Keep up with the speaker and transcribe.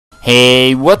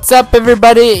Hey, what's up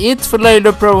everybody, it's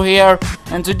Phillehalopro here,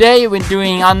 and today we're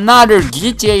doing another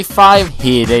GTA 5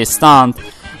 hit stunt.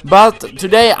 But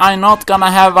today I'm not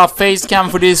gonna have a face cam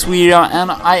for this video,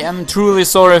 and I am truly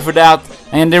sorry for that.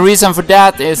 And the reason for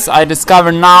that is I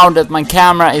discovered now that my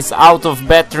camera is out of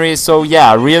battery, so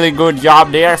yeah, really good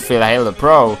job there,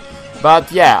 Phillehalopro.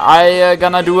 But yeah, I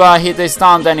gonna do a hit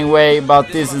stunt anyway,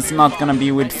 but this is not gonna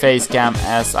be with face cam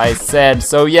as I said.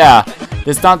 So yeah,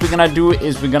 the stunt we're gonna do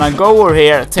is we're gonna go over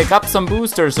here, take up some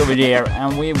boosters over there,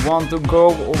 and we want to go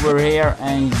over here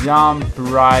and jump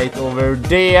right over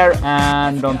there,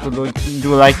 and don't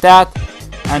do like that.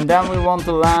 And then we want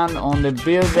to land on the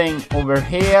building over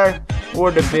here,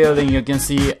 or the building you can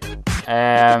see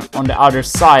on the other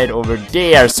side over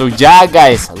there. So yeah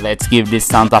guys, let's give this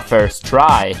stunt a first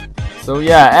try. So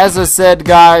yeah, as I said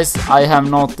guys, I have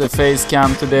not the face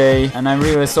cam today, and I'm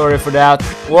really sorry for that.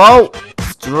 Whoa!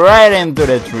 Straight into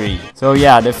the tree. So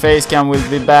yeah, the face cam will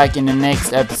be back in the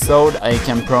next episode, I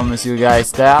can promise you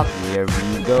guys that. Here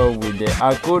we go with the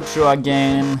Akucho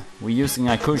again. We're using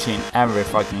Akucho in every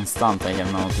fucking stunt, I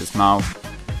have noticed now.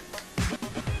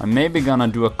 I'm maybe gonna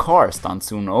do a car stunt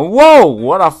soon. Oh whoa!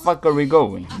 What the fuck are we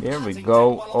going? There we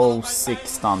go. Oh, sick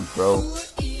stunt, bro.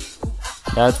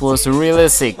 That was really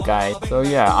sick, guys. So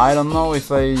yeah, I don't know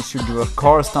if I should do a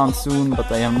car stunt soon, but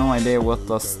I have no idea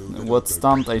what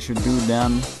stunt I should do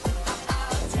then.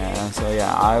 So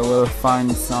yeah, I will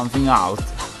find something out.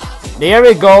 There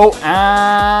we go,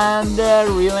 and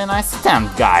really nice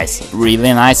attempt, guys.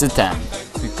 Really nice attempt.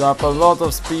 Pick up a lot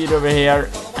of speed over here,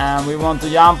 and we want to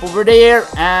jump over there,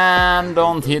 and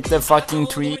don't hit the fucking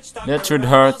tree. That should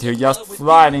hurt. He just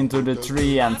fly into the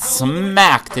tree and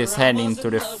smacked his head into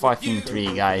the fucking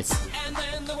tree, guys.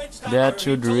 That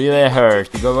should really hurt.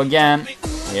 Go again.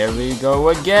 Here we go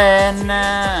again,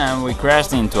 and we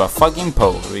crashed into a fucking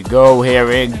pole. Here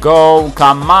we go,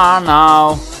 come on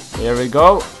now. Here we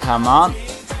go, come on.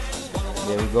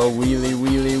 There we go,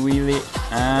 wheelie,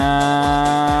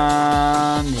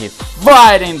 and he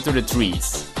fired into the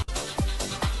trees.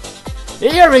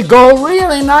 Here we go,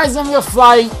 really nice, and we're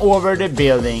flying over the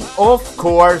building. Of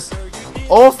course.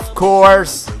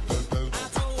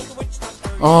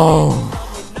 Oh,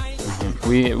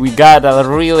 we got a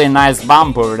really nice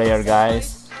bump over there,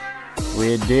 guys.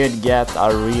 We did get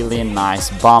a really nice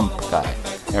bump, guys.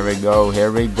 Here we go, and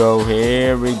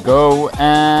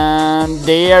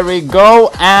there we go,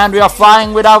 and we are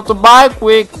flying without the bike.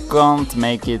 We can't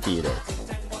make it either.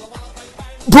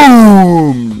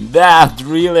 Boom! That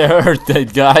really hurt,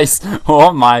 guys.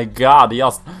 Oh my god, he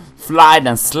just flied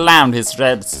and slammed his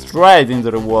head straight into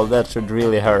the wall. That should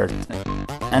really hurt.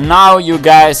 And now you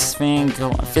guys think,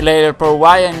 Phillehalopro,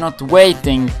 why are you not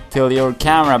waiting till your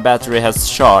camera battery has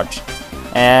charged?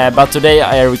 But today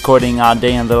I am recording a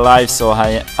day in the life, so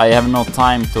I have no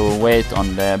time to wait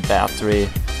on the battery,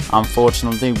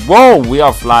 unfortunately. Whoa, we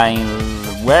are flying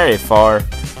very far.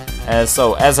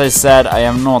 So as I said, I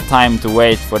have no time to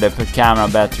wait for the camera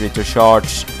battery to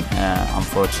charge,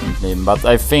 unfortunately. But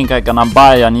I think I'm gonna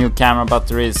buy a new camera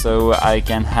battery so I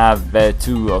can have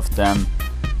two of them,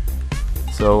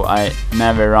 so I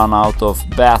never run out of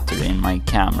battery in my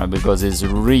camera, because it's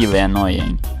really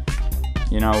annoying.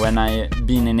 You know, when I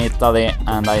been in Italy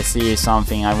and I see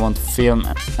something I want to film,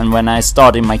 and when I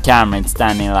start in my camera it's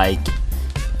standing like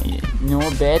no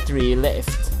battery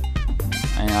left,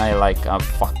 and I like,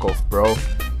 fuck off, bro.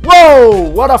 Whoa,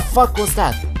 what the fuck was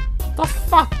that? The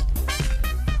fuck?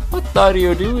 What are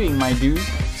you doing, my dude?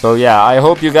 So yeah, I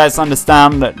hope you guys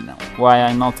understand why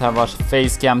I not have a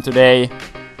face cam today.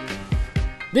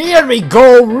 There we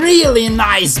go, really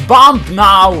nice bump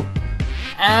now.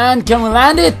 And can we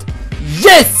land it?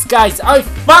 Yes guys, I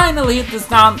finally hit the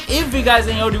stunt. If you guys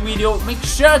enjoyed the video, make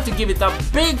sure to give it a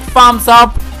big thumbs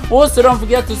up. Also don't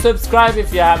forget to subscribe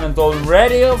if you haven't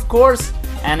already, of course.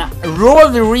 And roll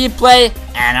the replay,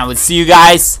 and I will see you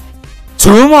guys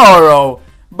tomorrow.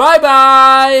 Bye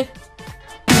bye.